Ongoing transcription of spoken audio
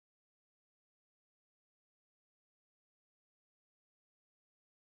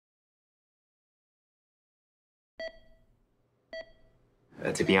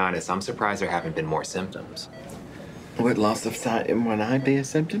To be honest, I'm surprised there haven't been more symptoms. Would loss of sight in one eye be a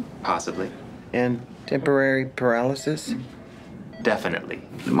symptom? Possibly. And temporary paralysis? Definitely.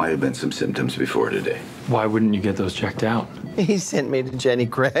 There might have been some symptoms before today. Why wouldn't you get those checked out? He sent me to Jenny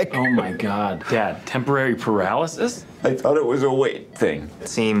Craig. Oh my God. Dad, temporary paralysis? I thought it was a weight thing. It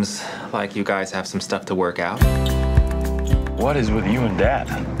seems like you guys have some stuff to work out. What is with you and Dad?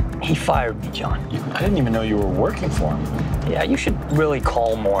 He fired me, John. I didn't even know you were working for him. Yeah, you should really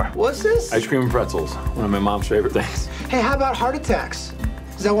call more. What's this? Ice cream and pretzels, one of my mom's favorite things. Hey, how about heart attacks?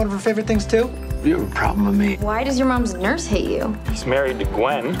 Is that one of her favorite things too? You have a problem with me? Why does your mom's nurse hate you? He's married to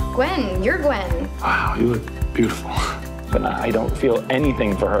Gwen. Gwen, you're Gwen. Wow, you look beautiful. But I don't feel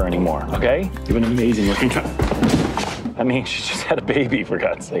anything for her anymore, okay? You have an amazing looking child. I mean, she just had a baby, for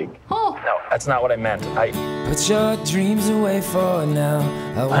God's sake. Oh. No, that's not what I meant. Put your dreams away for now.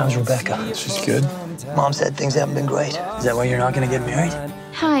 How's Rebecca? She's good. Mom said things haven't been great. Is that why you're not gonna get married?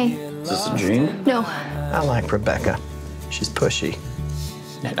 Hi. Is this a dream? No. I like Rebecca. She's pushy.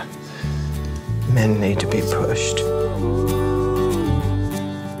 Yeah. Men need to be pushed.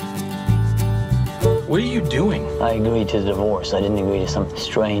 What are you doing? I agreed to the divorce. I didn't agree to some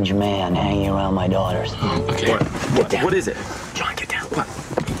strange man hanging around my daughters. Okay. What is it? John, get down. What?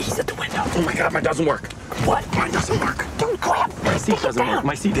 He's at the window. Oh my God, mine doesn't work. What? Mine doesn't work. Don't grab. My seat doesn't work.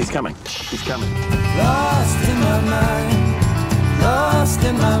 My seat is coming. He's coming. Lost in my mind. Lost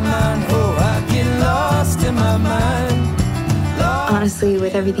in my mind. Oh, I get lost in my mind. Honestly,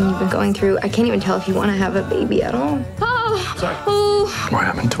 with everything you've been going through, I can't even tell if you want to have a baby at all. Oh. Sorry. Oh. We're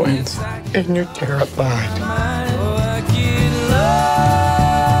having twins. And you're terrified. Oh, I get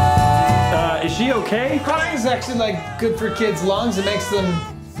lost. Is she okay? Crying's actually like good for kids' lungs. It makes them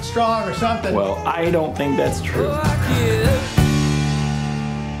strong or something. Well, I don't think that's true.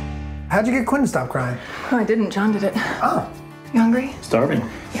 How'd you get Quinn to stop crying? Oh, I didn't. John did it. Oh. You hungry? Starving?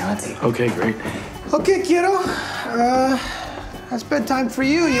 Yeah, let's eat. Okay, great. Okay, kiddo. That's bedtime for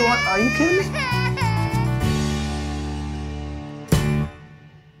you. Are you kidding me?